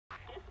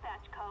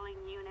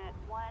calling Unit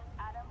 1,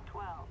 Adam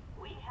 12.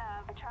 We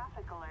have a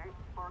traffic alert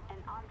for an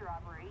armed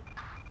robbery.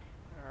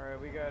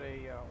 Alright, we got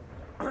a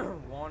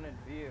wanted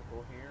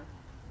vehicle here,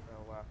 so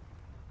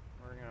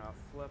we're gonna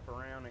flip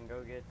around and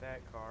go get that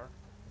car.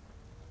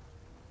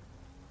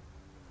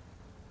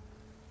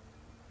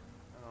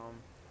 And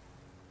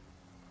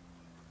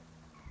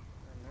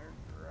they're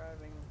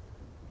driving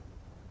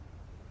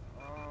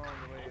all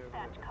the way over.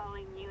 Dispatch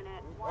calling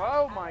Unit 1,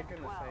 Oh my Adam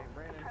goodness, 12. I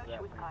ran into Approach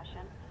that with thing.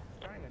 caution.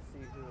 Trying to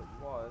see who it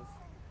was,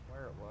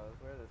 where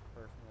this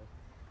person is.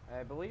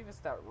 I believe it's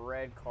that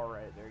red car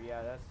right there.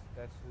 Yeah,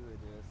 that's who it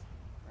is,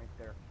 right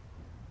there.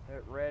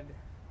 That red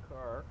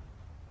car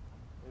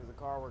is the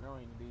car we're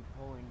going to be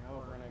pulling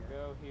over. We're gonna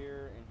go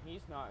here, and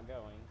he's not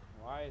going.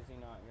 Why is he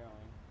not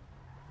going?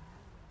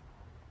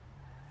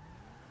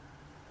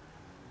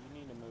 You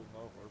need to move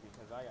over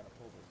because I gotta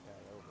pull this guy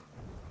over.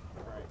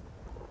 All right.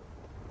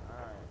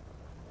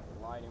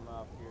 Light him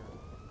up here.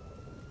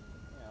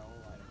 Yeah, we'll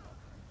light him up.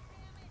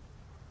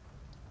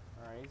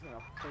 All right, he's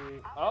gonna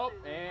pull. Oh,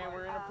 and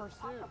we're in a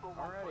pursuit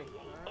already.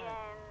 All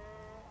right.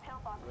 So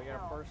we got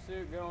a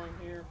pursuit going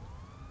here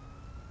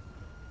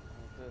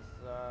with this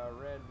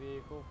red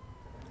vehicle,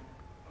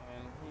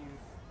 and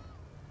he's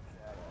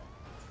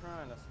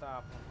trying to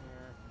stop him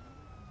here.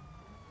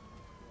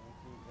 Gonna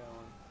keep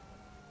going.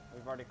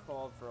 We've already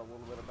called for a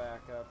little bit of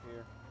backup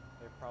here.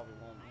 There probably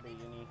won't be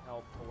any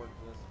help towards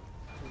this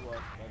to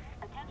us,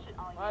 but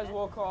might as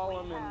well call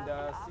him and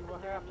see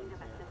what happens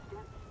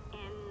here.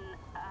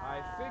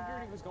 I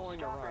figured he was going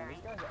to run.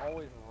 These guys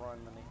always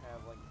run when they have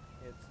like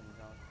hits and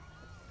junk.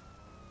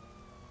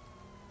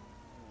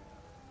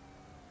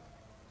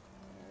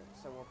 Alright,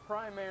 so we're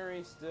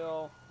primary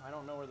still. I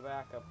don't know where the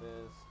backup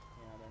is.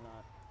 Yeah, they're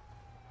not.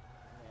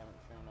 They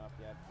haven't shown up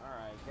yet.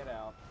 Alright, get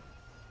out.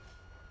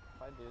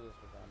 If I do this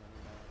with them,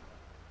 anyway.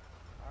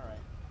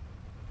 Alright.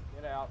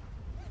 Get out.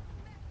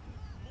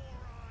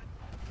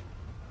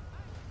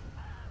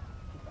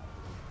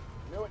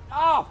 Do it.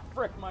 Oh,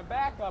 frick, my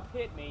backup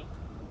hit me.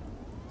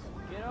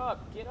 Get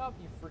up,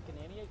 you freaking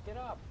idiot. Get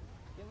up.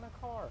 Get in the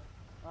car.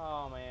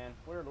 Oh, man.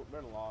 We're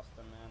lost,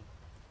 man.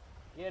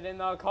 Get in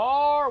the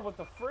car. What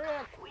the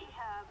frick? We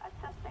have a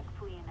suspect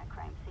fleeing a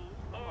crime scene.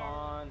 Come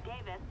on.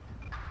 Davis.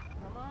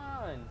 Come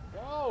on.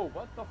 Go.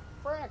 What the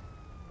frick?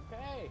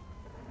 Okay.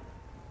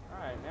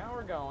 Alright, now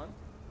we're going.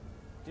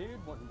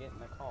 Dude wouldn't get in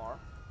the car.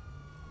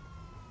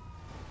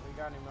 We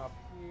got him up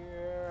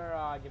here.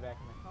 Get back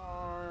in the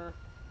car.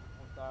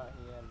 I thought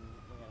we had him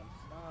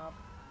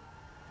stopped.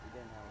 We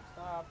didn't have him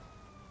stopped.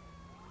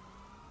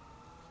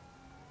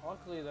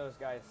 Luckily, those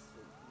guys,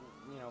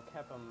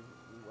 kept him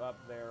up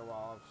there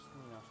while I was,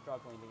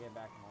 struggling to get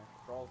back in my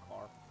patrol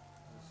car.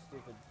 The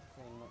stupid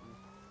thing wouldn't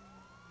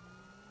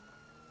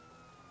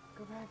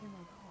go back in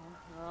my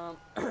car.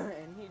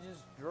 And he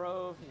just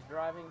drove. He's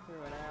driving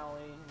through an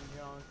alley and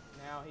junk.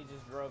 Now he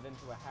just drove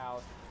into a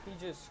house. He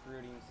just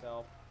screwed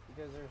himself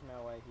because there's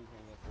no way he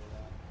can get through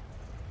that.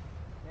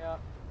 Yep,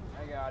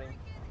 I got him.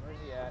 Where's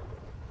he at?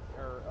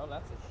 Oh,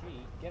 that's a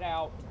she. Get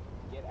out.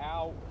 Get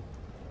out.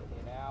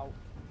 Get out.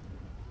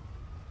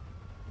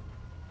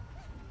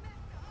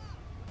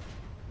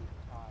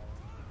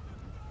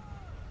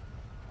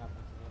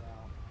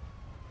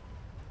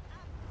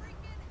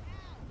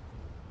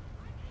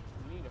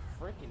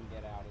 Freaking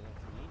get out of it.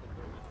 You need to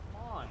do it.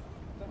 Come on.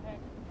 What the heck?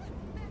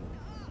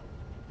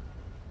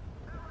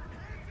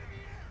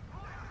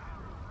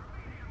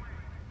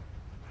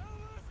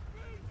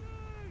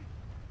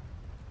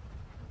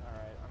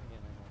 Alright, I'm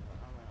getting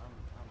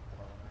I'm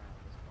pulling out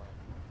this car.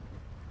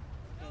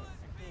 I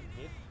can't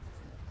get this.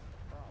 That's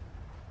the problem.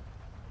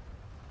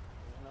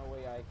 There's no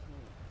way I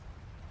can.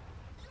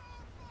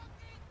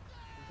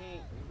 You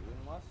can't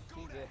unless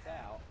she gets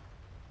out.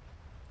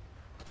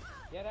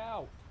 Get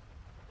out!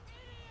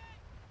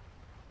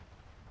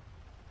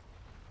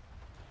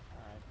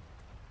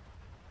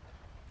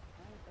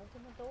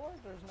 Open the door?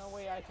 There's no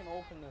way I can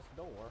open this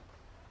door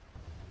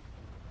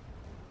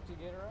to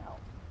get her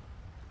out.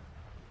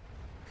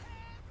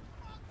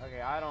 Okay,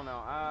 I don't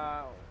know.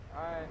 I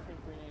think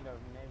we need to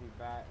maybe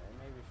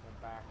should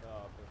back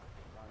up if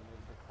I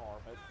move the car,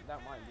 but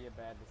that might be a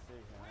bad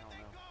decision. I don't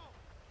know.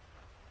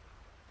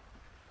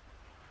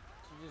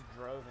 She just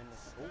drove into.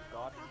 Oh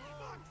God!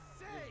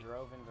 She just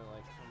drove into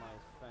like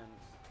somebody's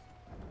fence.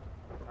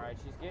 All right,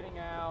 she's getting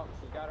out.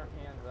 She's got her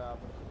hands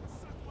up.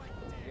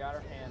 She got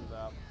her hands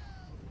up.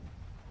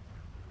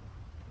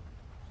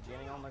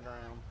 Getting on the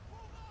ground.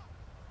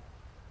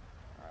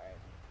 Alright.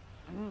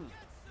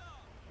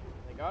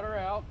 They got her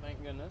out,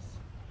 thank goodness. Is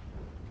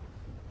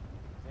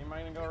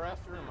anybody gonna go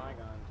arrest her or am I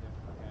going to?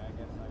 Okay, I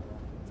guess I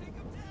will.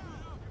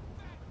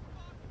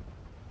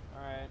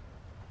 Alright.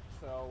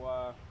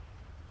 So,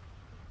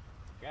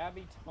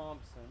 Gabby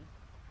Thompson.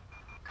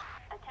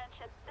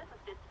 Attention, this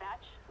is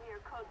dispatch. We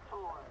are code 4.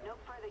 No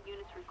further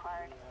units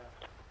required.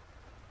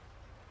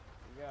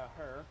 We got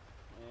her,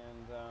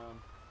 and,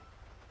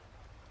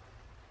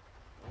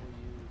 we'll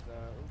use,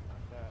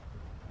 like that.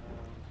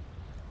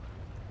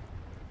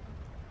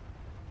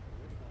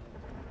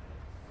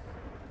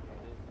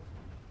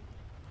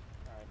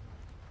 Alright.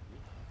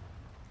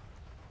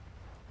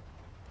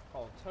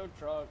 tow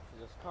truck for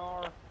this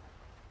car,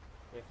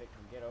 if it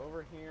can get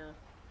over here,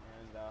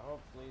 and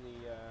hopefully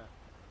it'll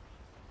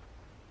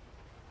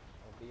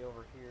be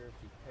over here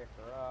to pick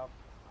her up.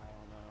 I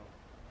don't know.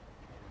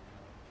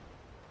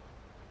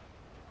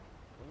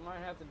 We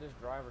might have to just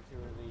drive her to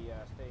the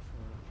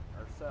station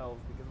ourselves,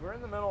 because we're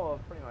in the middle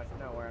of pretty much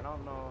nowhere, and I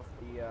don't know if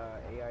the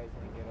AI is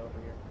going to get over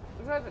here.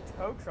 Looks like the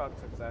tow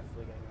truck's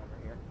successfully getting over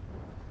here.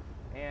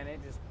 And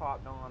it just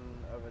popped on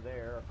over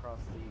there across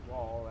the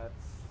wall.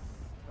 That's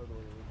totally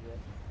legit.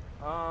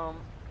 I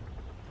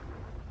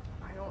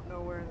don't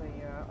know where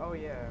the, oh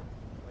yeah,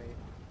 wait.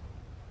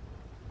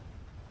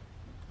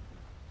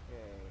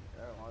 Okay,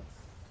 oh,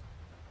 let's,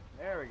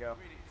 there we go.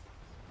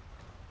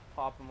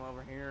 Pop them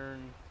over here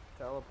and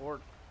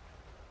teleport.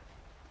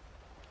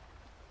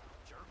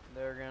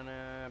 They're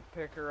gonna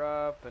pick her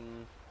up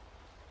and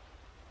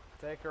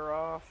take her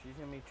off. She's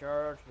gonna be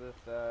charged with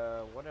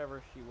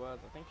whatever she was.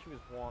 I think she was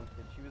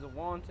wanted. She was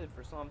wanted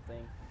for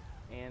something,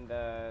 and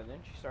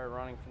then she started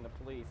running from the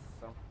police.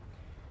 So,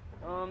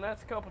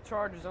 that's a couple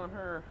charges on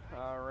her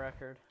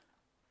record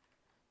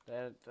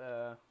that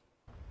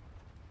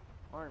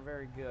aren't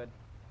very good.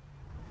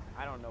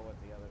 I don't know what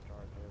the other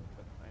charge is,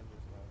 but I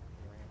just know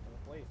she ran from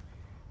the police,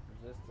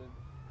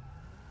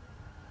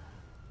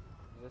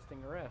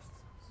 resisting arrest.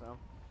 So,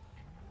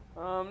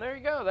 there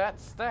you go.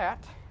 That's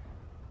that.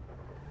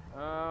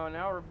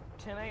 Now we're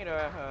 10-8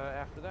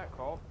 after that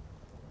call.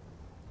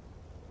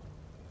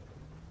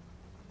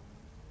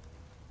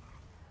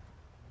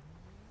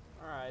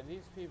 Alright,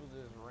 these people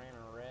just ran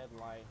a red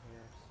light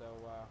here, so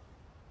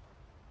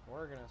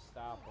we're gonna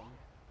stop them.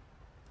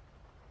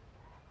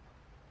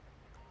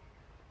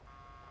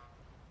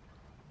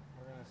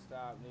 We're gonna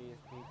stop these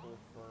people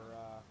for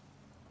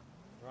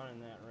running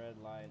that red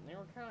light. And they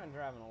were kind of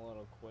driving a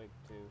little quick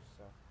too,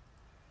 so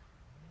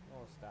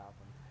we'll stop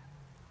them.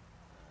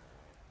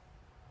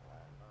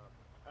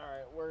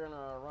 Alright, we're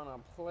gonna run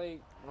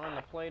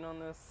the plate on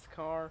this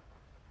car.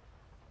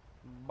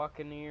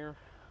 Buccaneer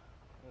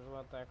is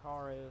what that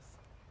car is.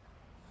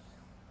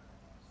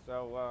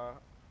 So,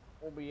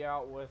 we'll be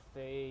out with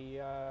a,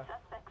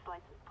 Suspect's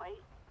license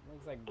plate.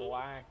 looks like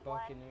black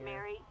Buccaneer,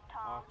 Mary,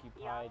 Tom,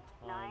 occupied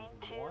Young, times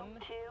 1.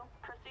 922.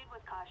 Proceed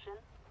with caution.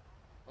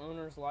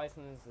 Owner's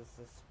license is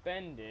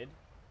suspended.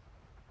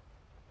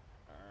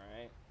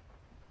 Alright.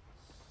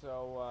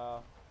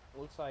 So,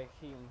 looks like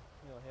he'll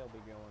be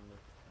going to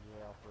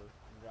jail for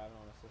driving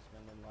on a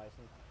suspended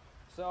license.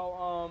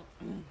 So,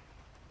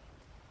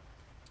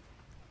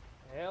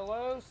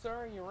 hello,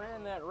 sir. You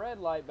ran that red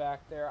light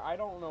back there. I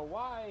don't know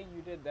why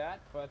you did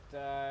that, but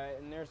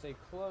and there's a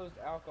closed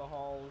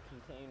alcohol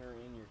container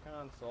in your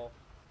console.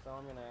 So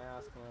I'm gonna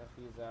ask him if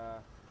he's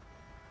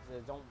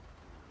says don't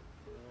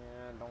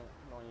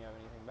you have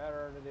anything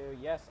better to do?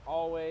 Yes,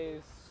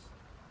 always.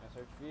 I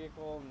search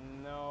vehicle.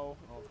 No.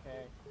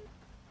 Okay.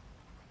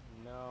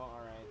 No.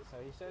 All right. So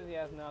he says he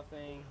has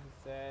nothing. He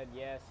said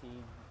yes.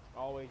 He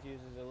always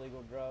uses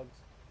illegal drugs.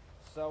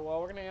 So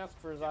we're gonna ask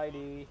for his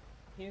ID.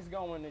 He's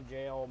going to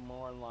jail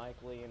more than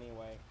likely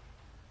anyway.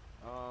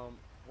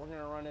 We're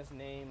gonna run his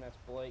name. That's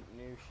Blake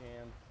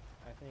Newsham.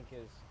 I think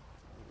his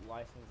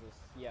license is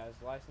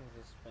his license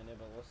is suspended.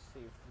 But let's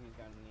see if he's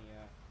got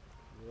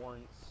any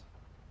warrants.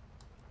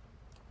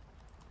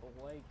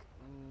 Blake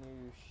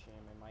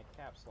Newsham, and my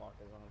caps lock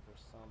is on for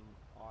some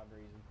odd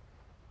reason.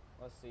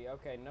 Let's see.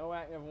 Okay, no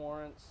active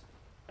warrants.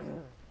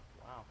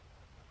 Wow.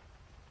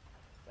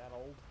 Is that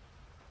old?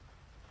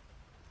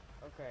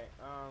 Okay,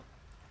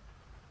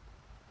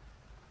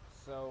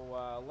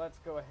 so let's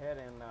go ahead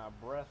and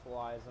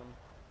breathalyze him.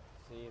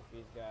 See if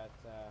he's got,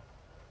 I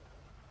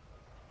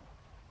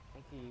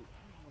think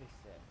what he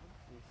said?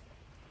 He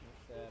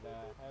said,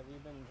 have you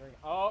been drinking?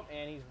 Oh,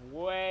 and he's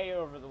way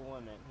over the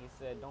limit. He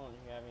said, don't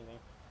you have anything?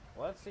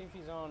 Well, let's see if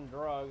he's on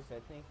drugs. I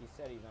think he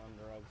said he's on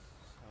drugs.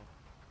 So.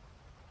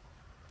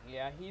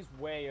 Yeah, he's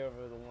way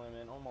over the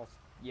limit. Almost,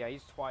 yeah,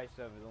 he's twice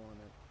over the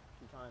limit.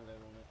 2 times over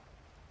the limit.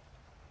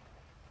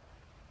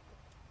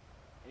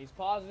 And he's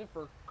positive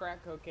for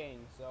crack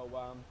cocaine, so,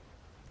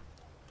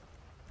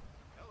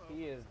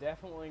 he is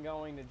definitely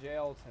going to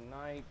jail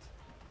tonight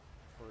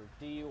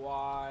for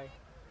DUI,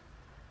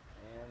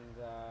 and,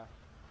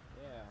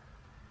 yeah.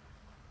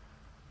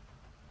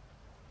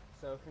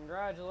 So,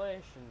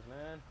 congratulations,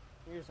 man.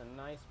 Here's a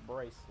nice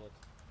bracelet.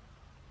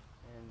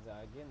 And,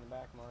 get in the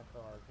back of my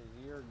car, because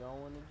you're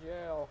going to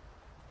jail.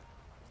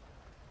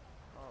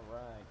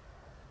 Alright.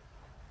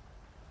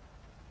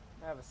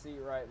 Have a seat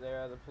right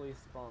there. The police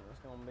department's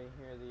going to be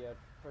here. The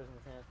prison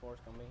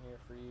transport's going to be here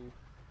for you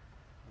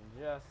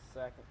in just a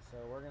second. So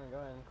we're going to go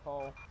ahead and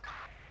call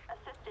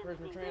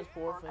prison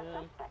transport for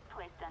him.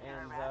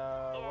 And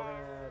we're going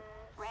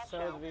to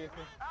tow the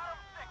vehicle.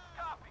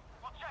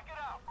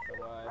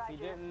 So if he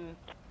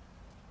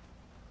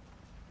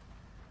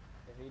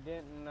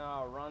didn't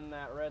run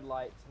that red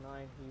light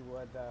tonight, he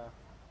would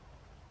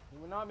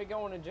not be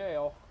going to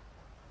jail.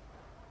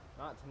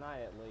 Not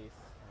tonight, at least.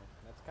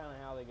 That's kind of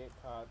how they get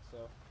caught,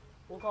 so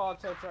we'll call a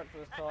tow truck for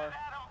this car.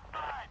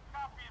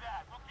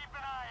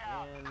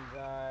 And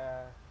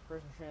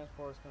prison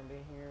transport's going to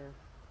be here.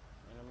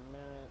 in a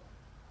minute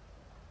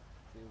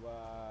to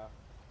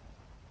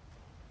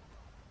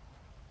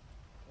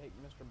take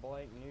Mr.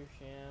 Blake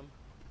Newsham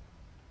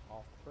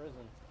off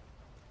prison.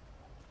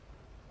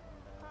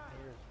 And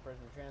here's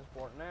prison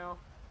transport now.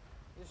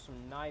 There's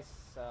some nice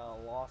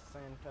Los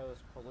Santos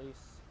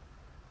police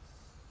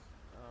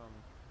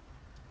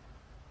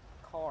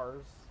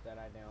cars that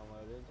I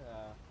downloaded.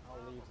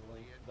 I'll leave the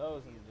link to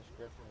those in the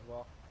description as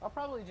well. I'll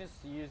probably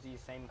just use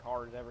these same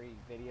cars every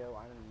video.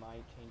 I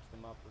might change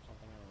them up or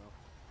something, I don't know.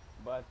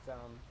 But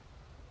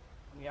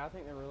yeah, I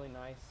think they're really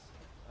nice.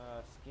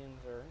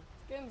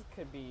 Skins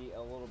could be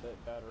a little bit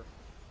better.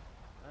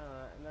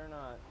 And they're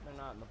not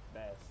the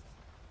best,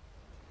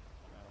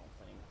 I don't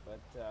think.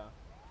 But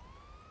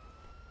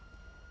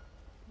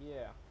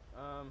yeah,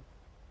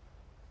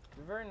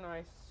 very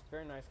nice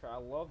car. I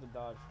love the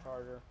Dodge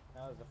Charger.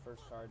 That was the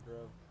first car I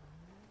drove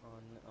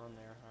on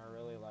there. I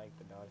really like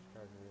the Dodge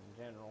Charger in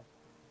general.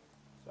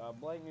 So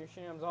Blake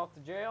Newsham's off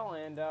to jail,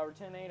 and we're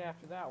 10-8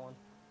 after that one.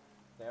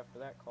 After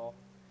that call.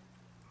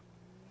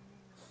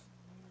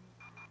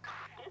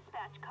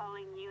 Dispatch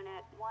calling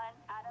Unit 1,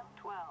 Adam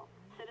 12.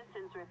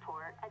 Citizens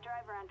report a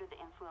driver under the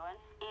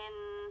influence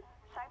in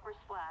Cypress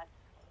Flats.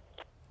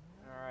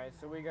 Alright,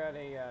 so we got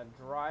a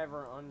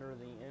driver under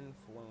the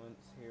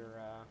influence here.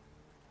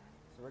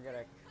 So we're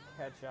gonna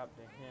catch up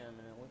to him,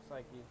 and it looks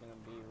like he's gonna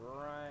be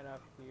right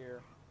up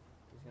here.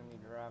 He's gonna be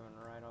driving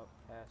right up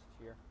past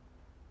here.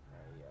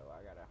 There you go.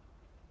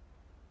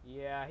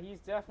 Yeah,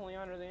 he's definitely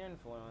under the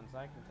influence.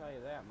 I can tell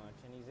you that much.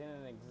 And he's in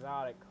an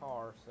exotic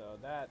car, so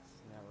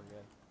that's never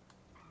good.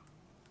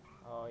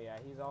 Oh yeah,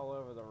 he's all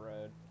over the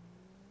road.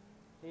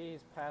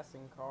 He's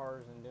passing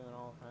cars and doing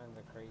all kinds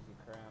of crazy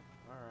crap.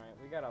 Alright,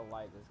 we gotta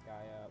light this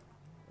guy up.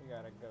 We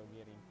gotta go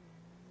get him.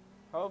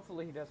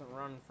 Hopefully he doesn't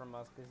run from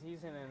us, because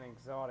he's in an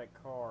exotic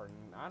car,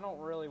 and I don't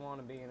really want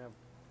to be in a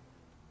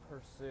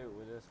pursuit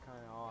with this kind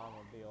of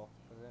automobile,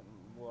 because it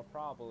will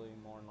probably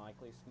more than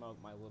likely smoke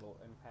my little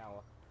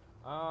Impala.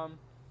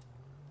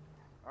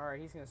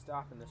 Alright, he's gonna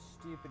stop in the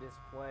stupidest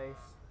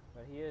place,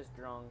 but he is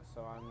drunk,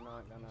 so I'm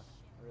not gonna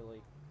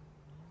really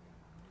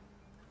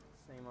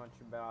say much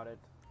about it.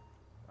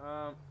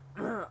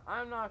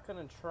 I'm not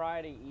gonna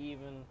try to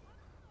even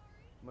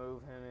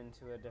move him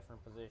into a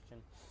different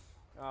position.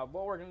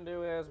 What we're gonna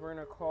do is we're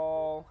gonna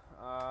call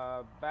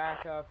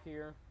backup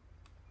here,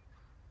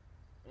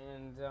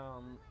 and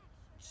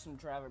some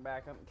traffic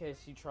backup in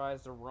case he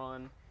tries to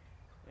run.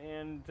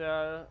 And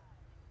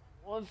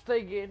once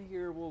they get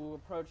here, we'll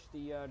approach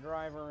the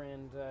driver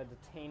and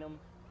detain him,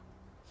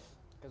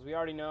 because we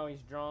already know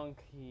he's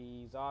drunk.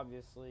 He's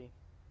obviously,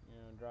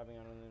 driving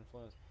under the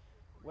influence.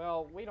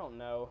 Well, we don't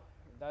know.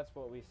 That's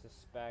what we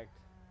suspect.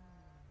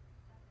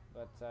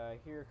 But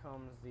here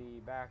comes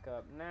the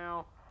backup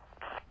now.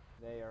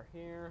 They are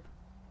here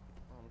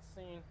on the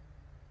scene,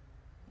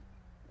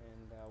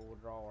 and we'll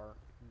draw our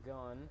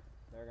gun.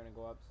 They're gonna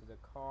go up to the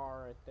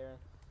car right there.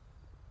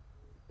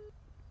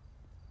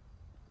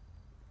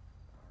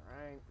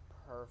 Alright,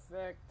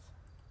 perfect.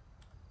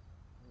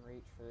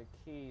 Reach for the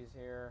keys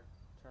here.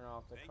 Turn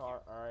off the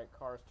car. Alright,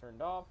 car's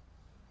turned off.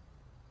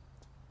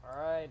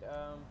 Alright,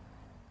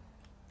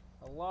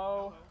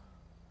 hello?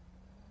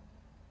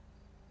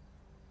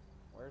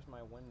 Where's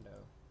my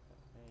window?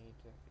 I need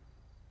to...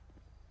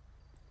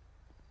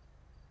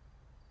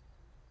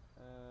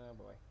 Oh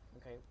boy.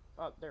 Okay.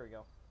 Oh, there we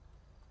go.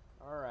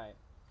 Alright.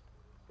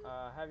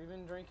 Have you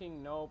been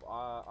drinking? Nope.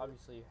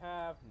 Obviously you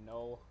have.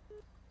 No.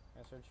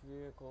 Can I search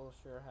vehicles?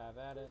 Sure, have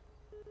at it.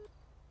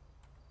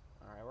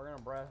 Alright, we're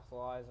gonna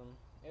breathalyze them.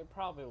 It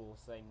probably will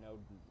say no,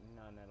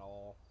 none at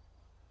all.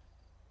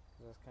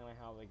 That's kind of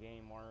how the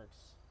game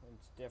works.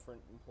 It's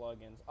different in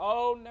plugins.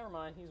 Oh, never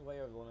mind. He's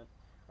way over the limit.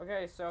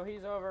 Okay, so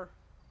he's over.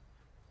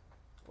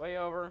 Way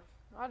over.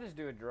 I'll just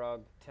do a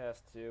drug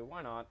test too.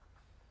 Why not?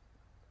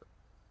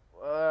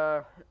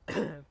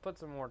 Put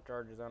some more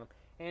charges on him.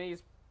 And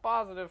he's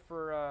positive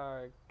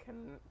for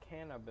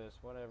cannabis,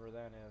 whatever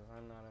that is.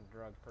 I'm not a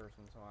drug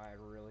person, so I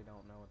really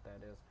don't know what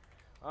that is.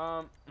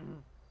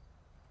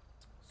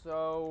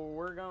 So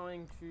we're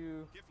going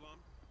to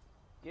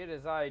get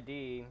his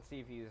ID and see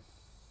if he's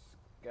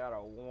got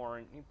a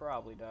warrant. He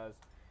probably does.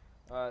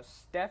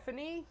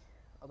 Stephanie?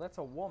 Oh, that's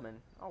a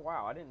woman. Oh,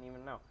 wow. I didn't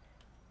even know.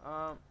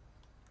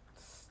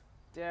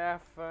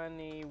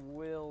 Stephanie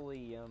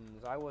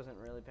Williams. I wasn't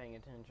really paying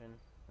attention.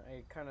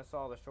 I kind of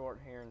saw the short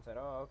hair and said,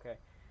 oh, okay.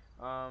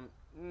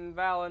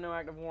 Valid, no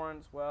active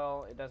warrants.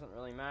 Well, it doesn't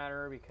really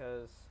matter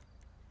because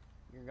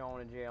you're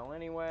going to jail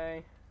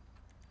anyway.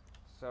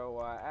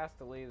 So, asked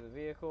to leave the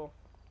vehicle.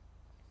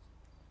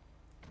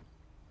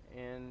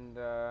 And,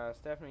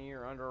 Stephanie,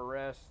 you're under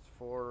arrest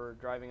for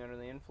driving under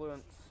the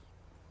influence.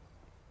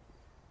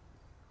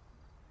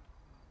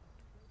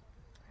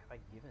 Have I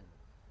given?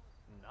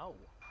 No.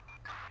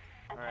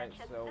 Alright,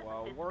 so,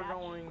 we're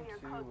going to,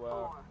 we're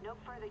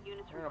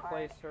going to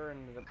place her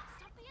into the...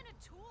 Stop being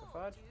a tool, the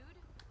fudge? dude.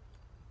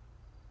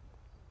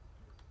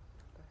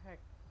 What the heck?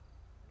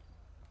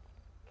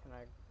 Can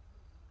I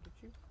get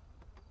you?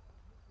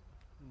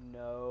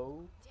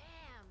 No.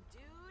 Damn,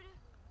 dude.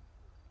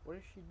 What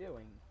is she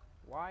doing?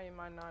 Why am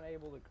I not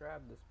able to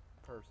grab this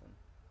person?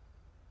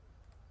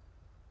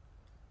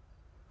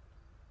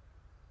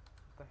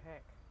 What the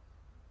heck?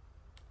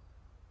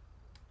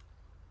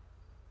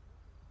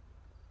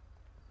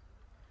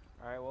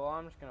 Alright, well,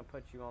 I'm just gonna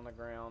put you on the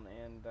ground,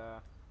 and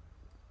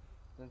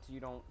since you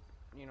don't,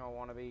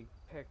 want to be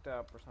picked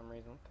up for some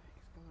reason. What the heck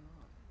is going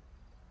on?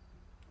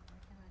 Why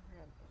can't I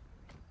grab this?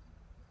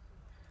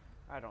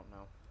 I don't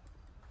know.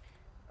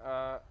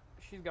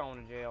 She's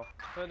going to jail,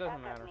 so it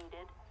doesn't matter.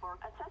 Needed for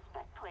a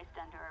suspect placed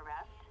under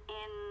arrest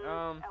in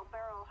El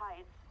Barro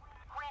Heights.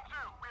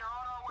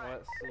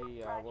 Let's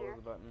see, what was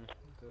the button?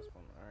 This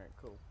one. Alright,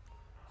 cool.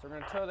 So we're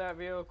gonna tow that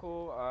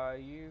vehicle.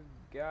 You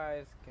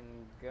guys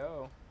can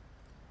go.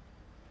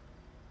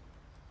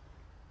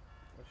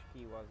 Which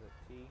key was it?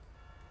 T? I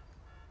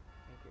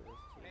think it was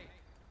T.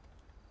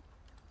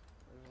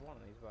 There's one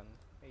of these buttons.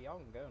 Hey, y'all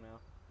can go now.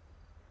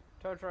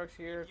 Tow truck's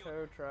here.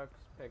 Tow truck's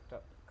picked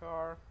up the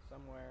car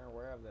somewhere.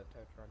 Wherever that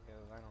tow truck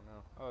is, I don't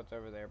know. Oh, it's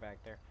over there,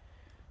 back there.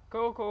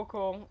 Cool, cool,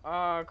 cool.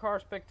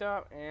 Car's picked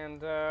up,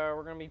 and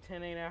we're gonna be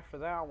 10-8 after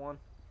that one.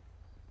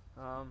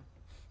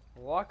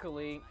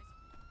 Luckily,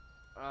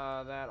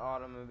 that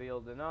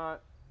automobile did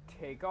not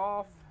take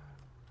off.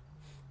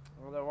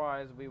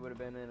 Otherwise, we would have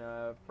been in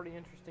a pretty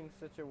interesting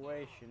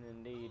situation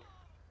indeed.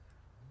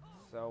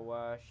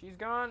 So, she's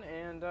gone,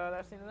 and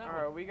that's the end of that.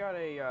 Alright, we got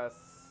a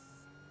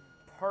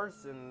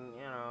person,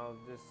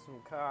 just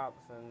some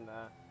cops, and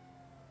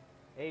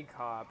a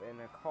cop, and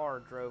a car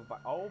drove by.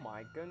 Oh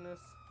my goodness.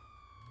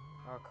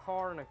 A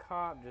car and a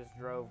cop just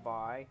drove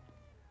by.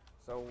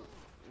 So,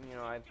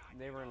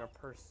 they were in a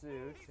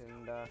pursuit,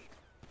 and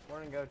we're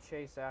gonna go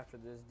chase after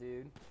this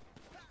dude.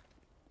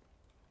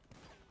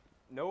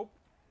 Nope.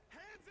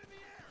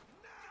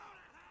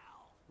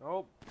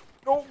 Nope.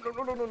 Oh, no,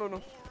 no, no, no, no,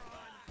 no.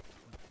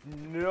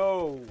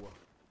 No.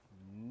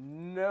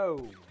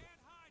 No.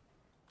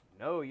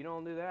 No, you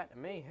don't do that to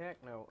me.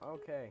 Heck no.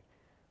 Okay.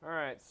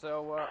 Alright,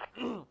 so,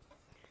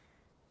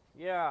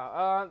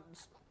 yeah,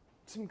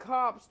 some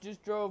cops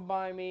just drove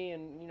by me,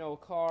 and,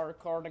 car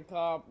and a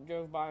cop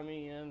drove by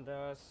me, and,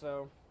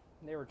 so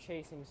they were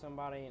chasing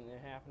somebody, and it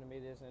happened to be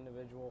this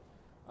individual.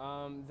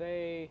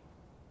 They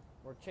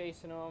were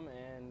chasing them,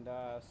 and,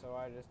 so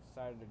I just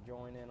decided to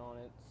join in on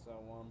it,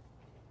 so,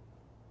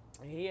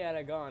 he had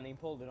a gun, he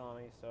pulled it on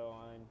me, so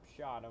I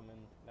shot him,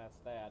 and that's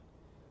that.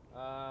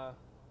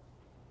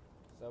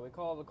 So we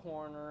called the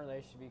coroner.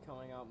 They should be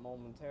coming up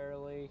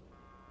momentarily,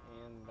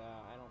 and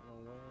I don't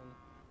know when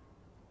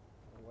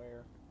or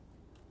where,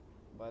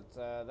 but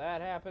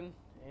that happened,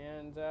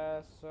 and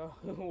so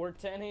we're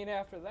 10-8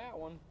 after that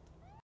one.